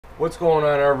What's going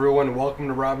on, everyone? Welcome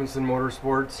to Robinson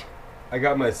Motorsports. I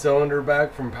got my cylinder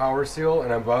back from Powerseal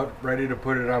and I'm about ready to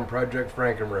put it on Project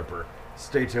Frankenripper.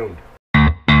 Stay tuned.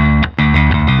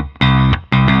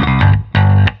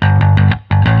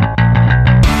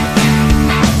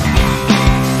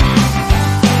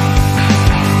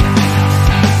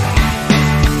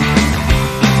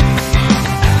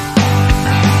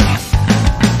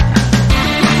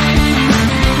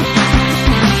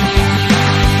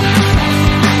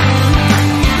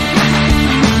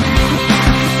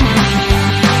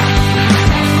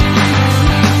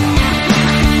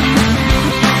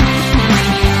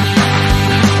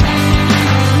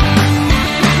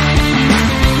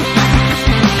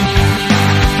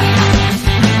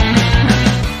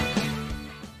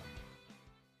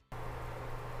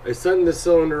 I sent the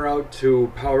cylinder out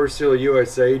to Powerseal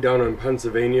USA down in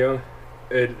Pennsylvania.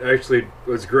 It actually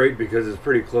was great because it's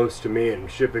pretty close to me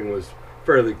and shipping was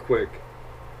fairly quick.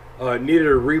 Needed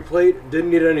a replate,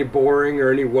 didn't need any boring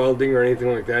or any welding or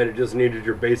anything like that. It just needed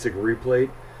your basic replate.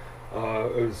 It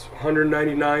was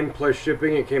 $199 plus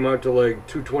shipping. It came out to like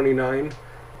 $229.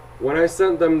 When I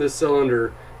sent them this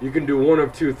cylinder, you can do one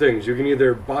of two things. You can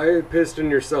either buy a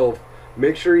piston yourself,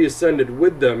 make sure you send it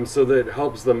with them so that it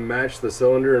helps them match the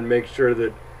cylinder and make sure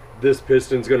that this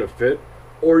piston's going to fit,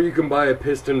 or you can buy a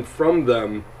piston from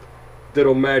them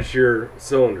that'll match your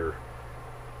cylinder.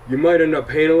 You might end up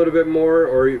paying a little bit more,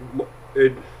 or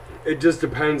it just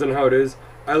depends on how it is.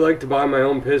 I like to buy my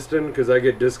own piston because I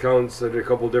get discounts at a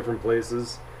couple different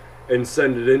places and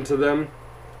send it into them.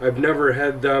 I've never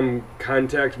had them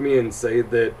contact me and say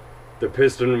that the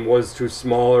piston was too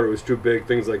small or it was too big,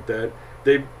 things like that.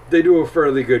 They do a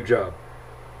fairly good job.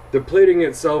 The plating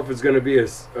itself is going to be a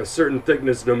certain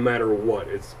thickness no matter what.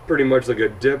 It's pretty much like a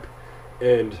dip,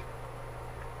 and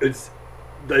it's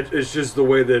just the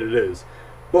way that it is.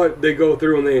 But they go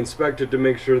through and they inspect it to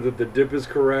make sure that the dip is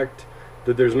correct,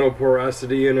 that there's no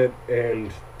porosity in it,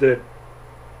 and that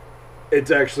it's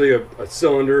actually a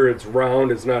cylinder, it's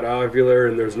round, it's not ovular,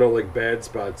 and there's no like bad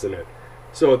spots in it.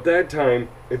 So at that time,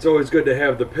 it's always good to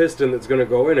have the piston that's going to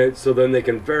go in it so then they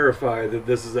can verify that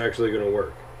this is actually going to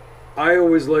work. I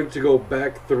always like to go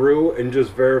back through and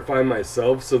just verify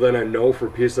myself so then I know for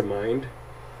peace of mind.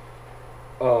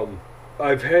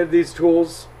 I've had these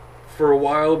tools for a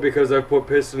while because I've put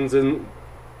pistons in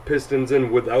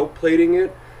without plating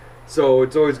it. So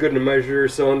it's always good to measure your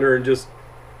cylinder and just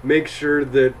make sure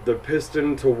that the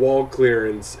piston to wall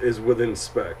clearance is within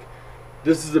spec.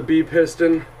 This is a B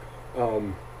piston.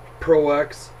 Pro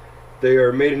X. They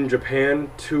are made in Japan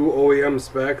to OEM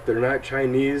spec. They're not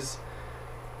Chinese.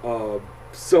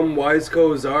 Some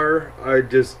Wiseco's are. I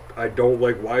don't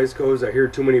like Wiseco's. I hear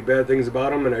too many bad things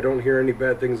about them, and I don't hear any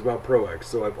bad things about Pro X.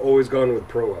 So I've always gone with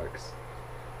Pro X.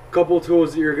 Couple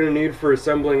tools that you're going to need for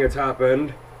assembling a top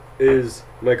end is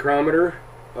micrometer.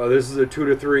 This is a 2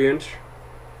 to 3 inch.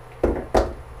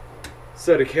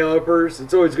 Set of calipers.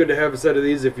 It's always good to have a set of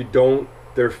these. If you don't,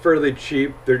 they're fairly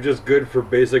cheap. They're just good for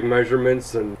basic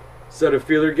measurements. And set of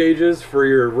feeler gauges for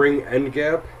your ring end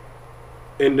gap,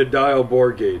 and a dial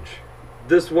bore gauge.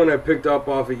 This one I picked up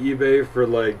off of eBay for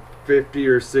like 50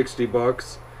 or 60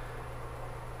 bucks.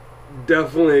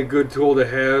 Definitely a good tool to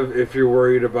have if you're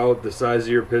worried about the size of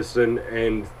your piston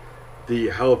and the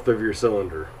health of your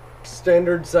cylinder.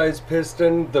 Standard size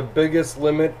piston, the biggest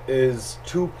limit is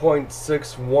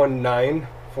 2.619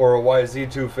 for a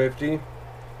YZ250.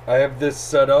 I have this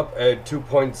set up at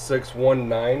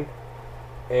 2.619,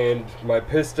 and my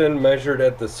piston measured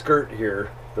at the skirt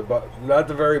here, not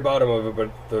the very bottom of it,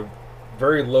 but the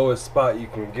very lowest spot you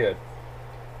can get,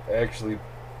 actually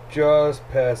just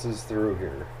passes through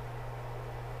here.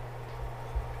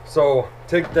 So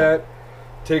take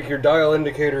your dial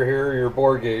indicator here, your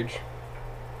bore gauge,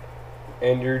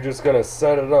 and you're just going to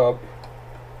set it up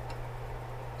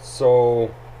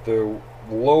so the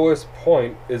lowest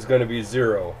point is going to be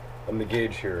 0 on the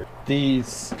gauge here. The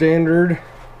standard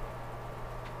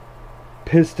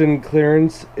piston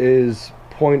clearance is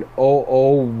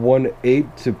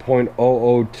 0.0018 to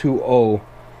 0.0020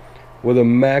 with a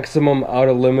maximum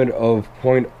outer limit of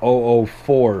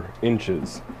 0.004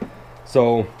 inches.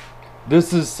 So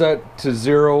this is set to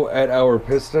 0 at our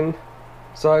piston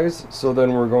size, so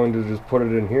then we're going to just put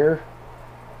it in here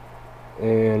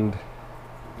and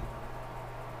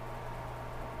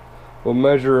we'll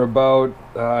measure about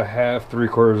half,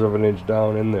 3/4 of an inch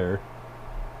down in there.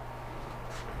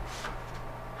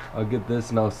 I'll get this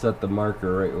and I'll set the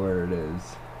marker right where it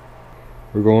is.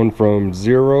 We're going from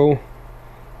 0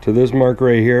 to this mark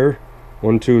right here.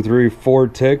 1, 2, 3, 4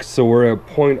 ticks, so we're at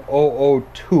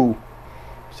 0.002.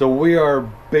 So we are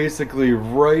basically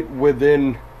right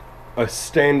within a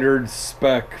standard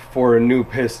spec for a new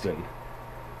piston.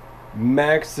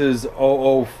 Max is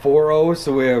 0040,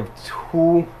 so we have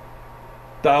 2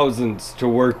 thousandths to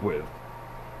work with.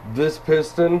 This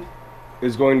piston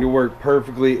is going to work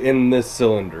perfectly in this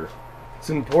cylinder. It's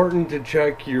important to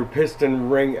check your piston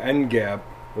ring end gap,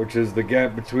 which is the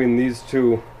gap between these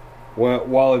two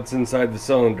while it's inside the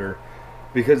cylinder,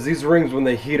 because these rings, when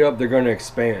they heat up, they're going to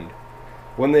expand.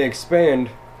 When they expand,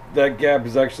 that gap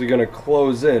is actually going to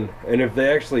close in, and if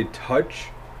they actually touch,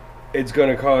 it's going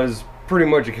to cause pretty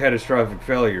much a catastrophic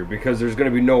failure, because there's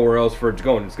going to be nowhere else for it to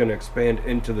go, and it's going to expand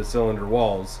into the cylinder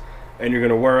walls, and you're going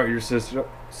to wear out your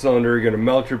cylinder, you're going to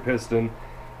melt your piston,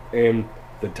 and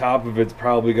the top of it's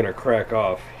probably going to crack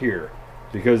off here,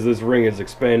 because this ring is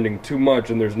expanding too much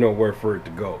and there's nowhere for it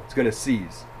to go. It's going to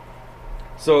seize.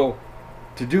 So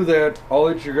to do that, all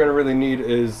that you're going to really need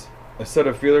is a set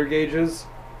of feeler gauges,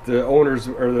 the owner's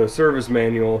or the service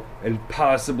manual, and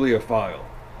possibly a file.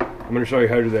 I'm going to show you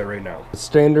how to do that right now. The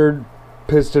standard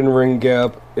piston ring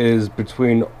gap is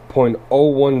between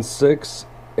 0.016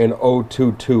 and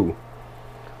 0.022.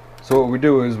 So what we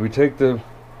do is we take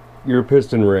your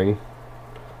piston ring,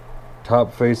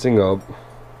 top facing up,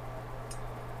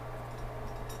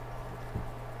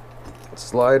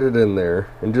 slide it in there,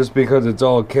 and just because it's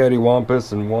all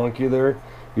cattywampus and wonky there,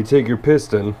 you take your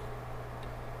piston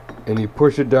and you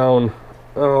push it down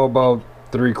about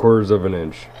 3/4 of an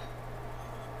inch,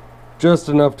 just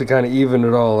enough to kind of even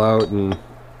it all out and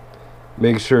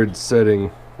make sure it's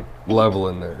setting level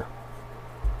in there.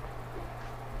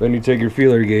 Then you take your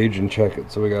feeler gauge and check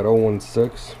it. So we got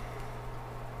 0.16.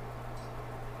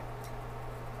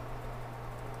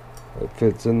 That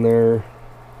fits in there.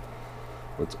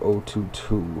 What's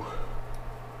 0.22?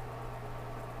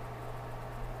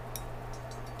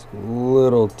 It's a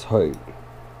little tight.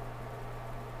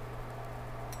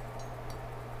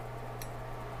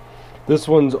 This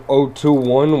one's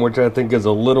 0.21, which I think is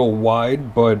a little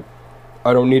wide, but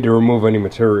I don't need to remove any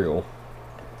material.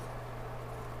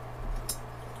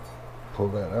 Pull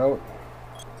that out.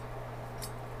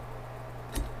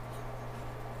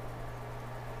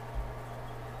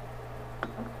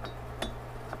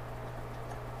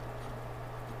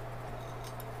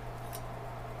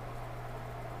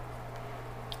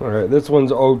 Alright, this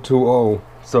one's 0.20,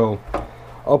 so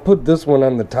I'll put this one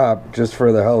on the top just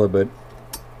for the hell of it.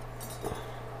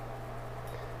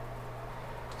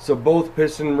 So both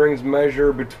piston rings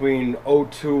measure between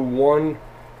 0.21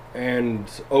 and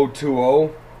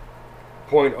 0.20,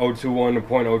 0.021 to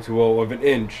 0.020 of an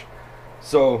inch.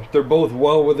 So they're both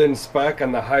well within spec,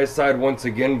 on the high side once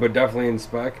again, but definitely in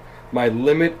spec. My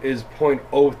limit is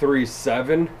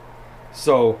 0.037,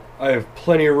 so I have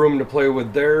plenty of room to play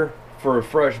with there. For a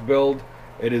fresh build,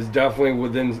 it is definitely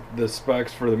within the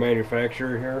specs for the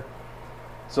manufacturer here.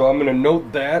 So I'm going to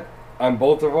note that on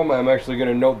both of them. I'm actually going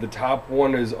to note the top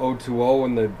one is 0.20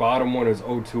 and the bottom one is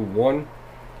 0.21.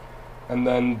 And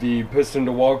then the piston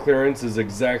to wall clearance is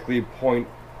exactly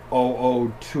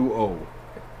 0.0020.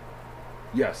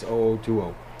 Yes,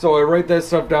 0.0020. So I write that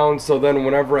stuff down, so then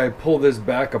whenever I pull this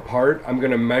back apart, I'm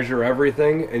going to measure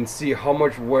everything and see how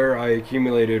much wear I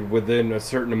accumulated within a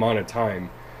certain amount of time.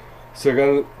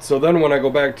 So then when I go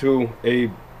back to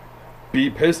a B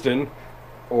piston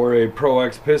or a Pro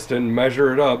X piston,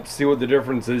 measure it up, see what the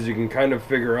difference is. You can kind of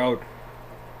figure out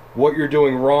what you're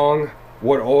doing wrong,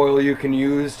 what oil you can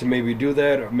use to maybe do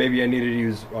that. Maybe I need to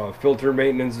use filter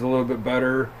maintenance a little bit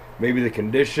better. Maybe the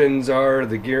conditions are,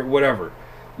 the gear, whatever.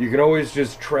 You can always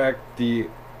just track the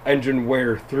engine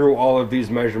wear through all of these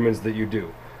measurements that you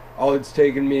do. All it's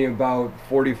taken me about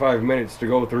 45 minutes to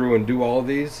go through and do all of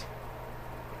these.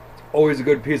 Always a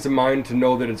good peace of mind to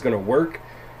know that it's going to work,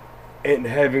 and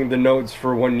having the notes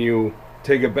for when you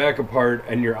take it back apart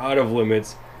and you're out of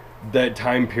limits, that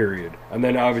time period, and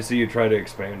then obviously you try to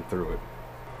expand through it.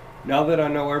 Now that I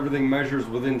know everything measures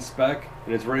within spec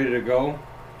and it's ready to go,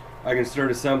 I can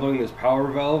start assembling this power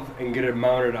valve and get it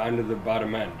mounted onto the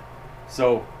bottom end.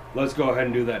 So let's go ahead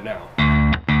and do that now.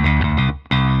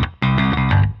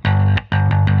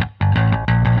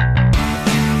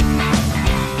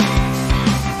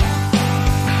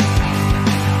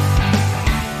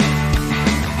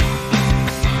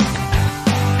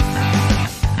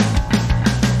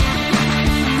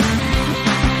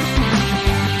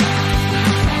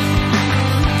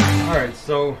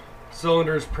 So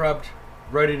cylinders prepped,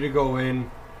 ready to go in,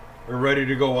 or ready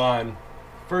to go on.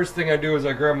 First thing I do is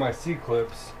I grab my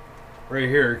C-clips right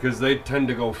here, because they tend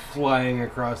to go flying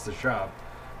across the shop.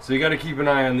 So you got to keep an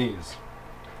eye on these.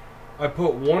 I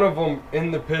put one of them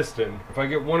in the piston. If I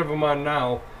get one of them on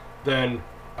now, then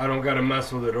I don't got to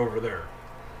mess with it over there.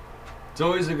 It's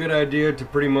always a good idea to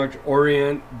pretty much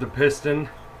orient the piston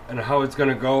and how it's going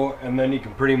to go, and then you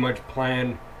can pretty much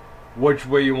plan which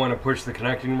way you want to push the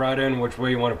connecting rod in, which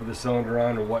way you want to put the cylinder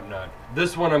on, and whatnot.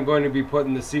 This one I'm going to be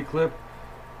putting the C-clip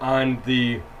on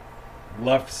the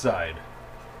left side.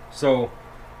 So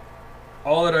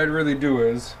all that I'd really do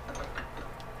is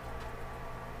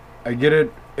I get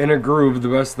it in a groove the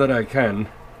best that I can,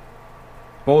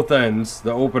 both ends,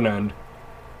 the open end,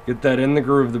 get that in the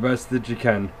groove the best that you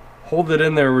can, hold it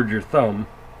in there with your thumb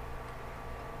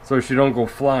so she don't go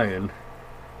flying.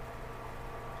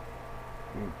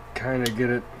 Kind of get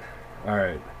it.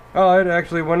 Alright. Oh, it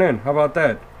actually went in. How about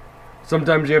that?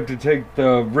 Sometimes you have to take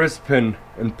the wrist pin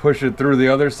and push it through the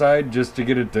other side just to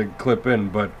get it to clip in,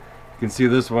 but you can see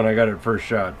this one I got it first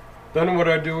shot. Then what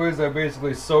I do is I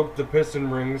basically soak the piston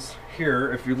rings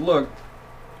here. If you look,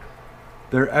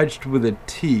 they're etched with a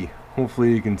T.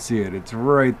 Hopefully you can see it. It's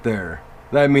right there.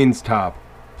 That means top.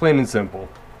 Plain and simple.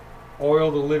 Oil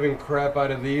the living crap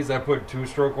out of these. I put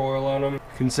 2-stroke oil on them. You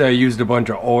can say I used a bunch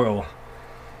of oil.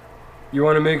 You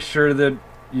want to make sure that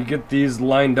you get these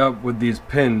lined up with these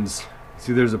pins.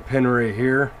 See, there's a pin right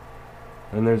here,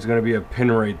 and there's going to be a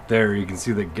pin right there. You can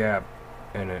see the gap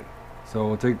in it. So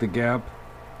we'll take the gap,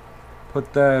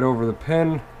 put that over the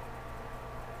pin,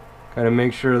 kind of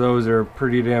make sure those are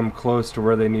pretty damn close to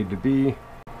where they need to be.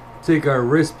 Take our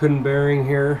wrist pin bearing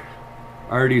here,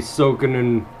 already soaking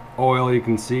in oil, you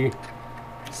can see.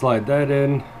 Slide that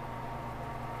in.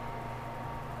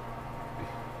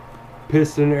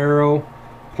 Piston arrow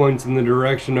points in the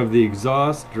direction of the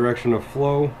exhaust, direction of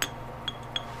flow.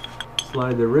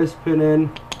 Slide the wrist pin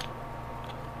in.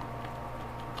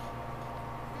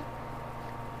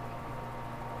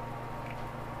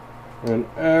 And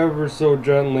ever so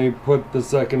gently put the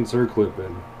second circlip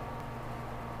in.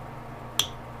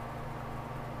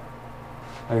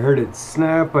 I heard it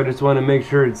snap. I just want to make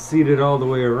sure it's seated all the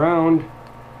way around.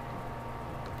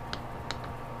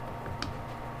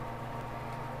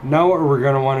 Now what we're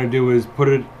going to want to do is put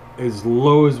it as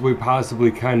low as we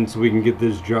possibly can so we can get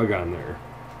this jug on there.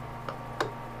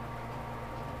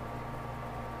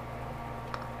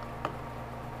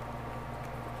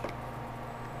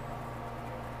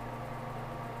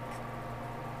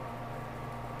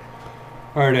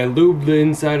 Alright, I lubed the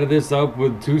inside of this up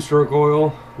with 2-stroke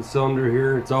oil. The cylinder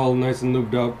here, it's all nice and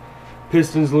lubed up.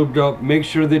 Piston's lubed up. Make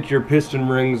sure that your piston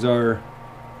rings are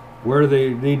where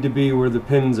they need to be, where the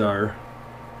pins are.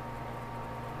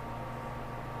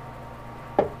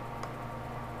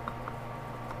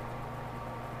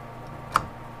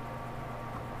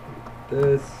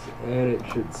 This, and it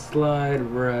should slide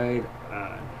right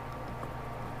on.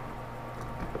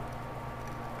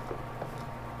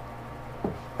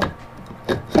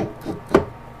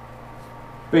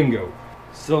 Bingo.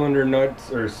 Cylinder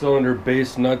nuts or cylinder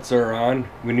base nuts are on.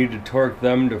 We need to torque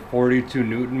them to 42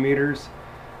 Newton meters.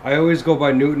 I always go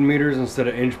by Newton meters instead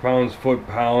of inch pounds, foot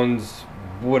pounds,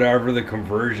 whatever the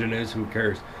conversion is, who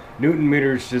cares. Newton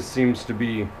meters just seems to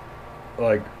be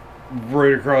like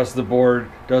right across the board.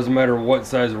 Doesn't matter what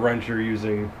size wrench you're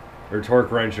using or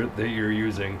torque wrench that you're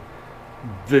using,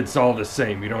 it's all the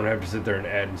same. You don't have to sit there and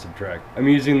add and subtract. I'm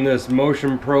using this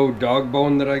Motion Pro dog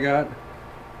bone that I got.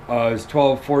 It's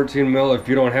 12-14 mil. If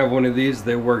you don't have one of these,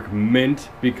 they work mint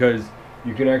because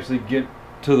you can actually get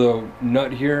to the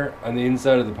nut here on the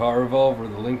inside of the power valve where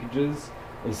the linkage is,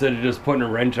 instead of just putting a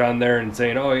wrench on there and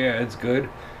saying, oh yeah, it's good. You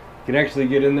can actually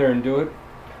get in there and do it.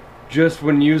 Just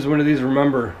when you use one of these,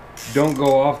 remember, don't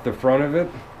go off the front of it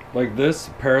like this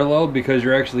parallel, because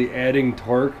you're actually adding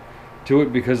torque to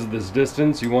it because of this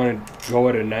distance. You want to go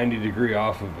at a 90-degree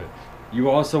off of it. You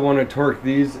also want to torque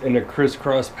these in a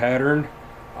crisscross pattern.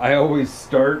 I always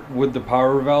start with the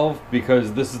power valve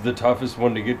because this is the toughest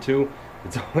one to get to.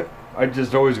 I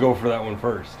just always go for that one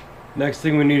first. Next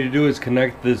thing we need to do is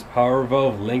connect this power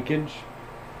valve linkage.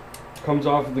 Comes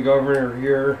off of the governor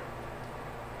here.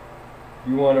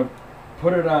 You want to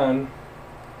put it on.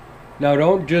 Now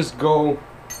don't just go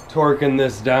torquing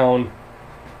this down,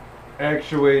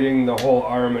 actuating the whole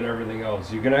arm and everything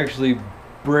else. You can actually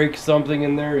break something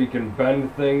in there. You can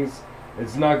bend things.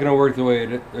 It's not going to work the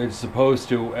way it's supposed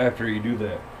to after you do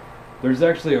that. There's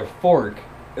actually a fork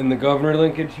in the governor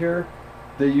linkage here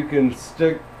that you can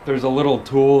stick. There's a little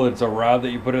tool, it's a rod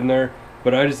that you put in there,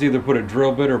 but I just either put a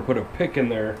drill bit or put a pick in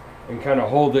there and kind of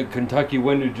hold it Kentucky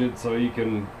windage it so you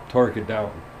can torque it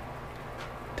down.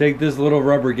 Take this little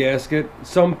rubber gasket.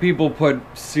 Some people put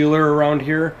sealer around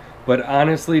here, but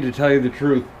honestly, to tell you the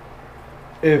truth,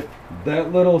 if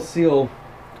that little seal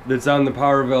that's on the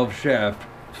power valve shaft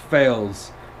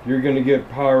fails, you're going to get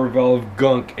power valve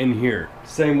gunk in here.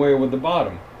 Same way with the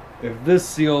bottom. if this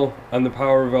seal on the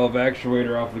power valve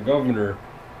actuator off the governor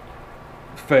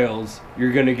fails,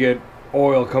 you're going to get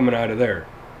oil coming out of there.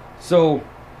 So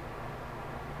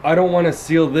I don't want to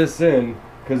seal this in,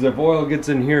 because if oil gets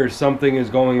in here, something is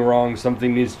going wrong,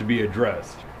 something needs to be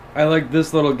addressed. I like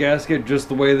this little gasket just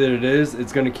the way that it is.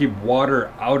 It's going to keep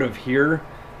water out of here.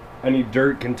 Any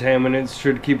dirt, contaminants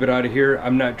should keep it out of here.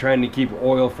 I'm not trying to keep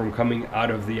oil from coming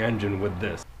out of the engine with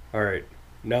this. Alright,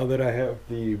 now that I have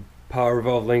the power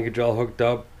valve linkage all hooked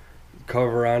up,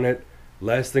 cover on it,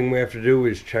 last thing we have to do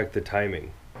is check the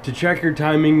timing. To check your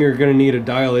timing, you're going to need a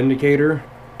dial indicator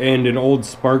and an old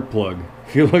spark plug.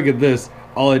 If you look at this,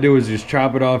 all I do is just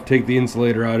chop it off, take the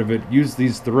insulator out of it, use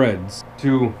these threads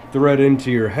to thread into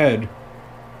your head,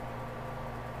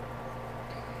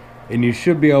 and you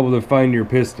should be able to find your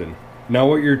piston. Now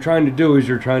what you're trying to do is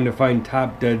you're trying to find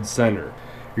top dead center.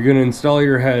 You're going to install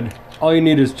your head. All you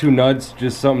need is 2 nuts,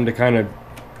 just something to kind of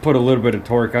put a little bit of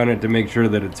torque on it to make sure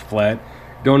that it's flat.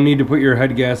 Don't need to put your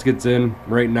head gaskets in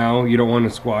right now. You don't want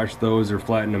to squash those or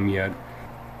flatten them yet.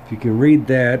 If you can read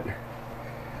that,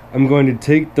 I'm going to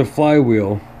take the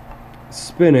flywheel,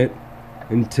 spin it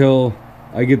until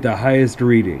I get the highest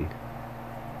reading.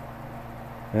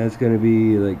 That's going to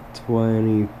be like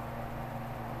 20,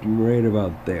 right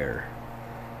about there.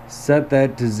 Set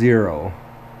that to 0.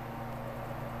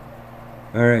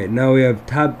 Alright, now we have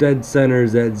top dead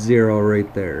centers at 0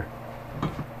 right there.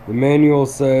 The manual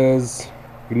says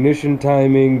ignition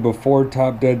timing before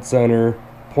top dead center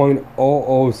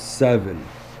 0.007.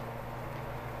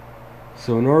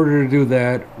 So in order to do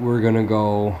that, we're gonna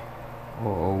go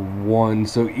 001.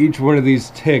 So each one of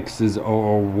these ticks is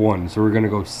 001. So we're gonna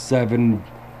go 7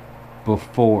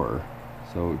 before.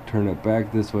 So turn it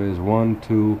back this way is 1,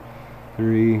 2,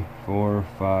 3, 4,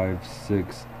 5,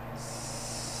 6,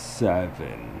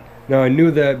 7. Now I knew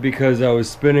that because I was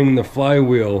spinning the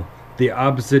flywheel the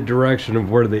opposite direction of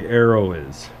where the arrow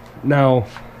is. Now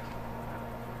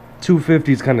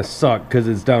 250s kind of suck because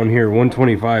it's down here.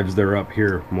 125s, they're up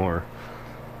here more.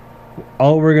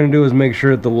 All we're gonna do is make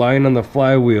sure that the line on the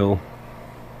flywheel,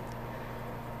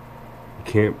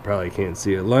 probably can't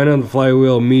see it, line on the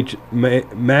flywheel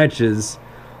matches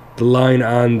the line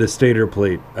on the stator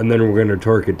plate, and then we're gonna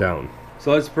torque it down.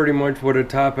 So that's pretty much what a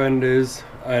top end is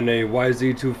on a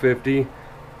YZ250.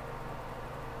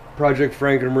 Project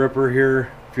Franken Ripper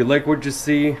here. If you like what you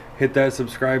see, hit that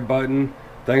subscribe button.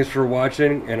 Thanks for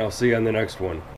watching, and I'll see you on the next one.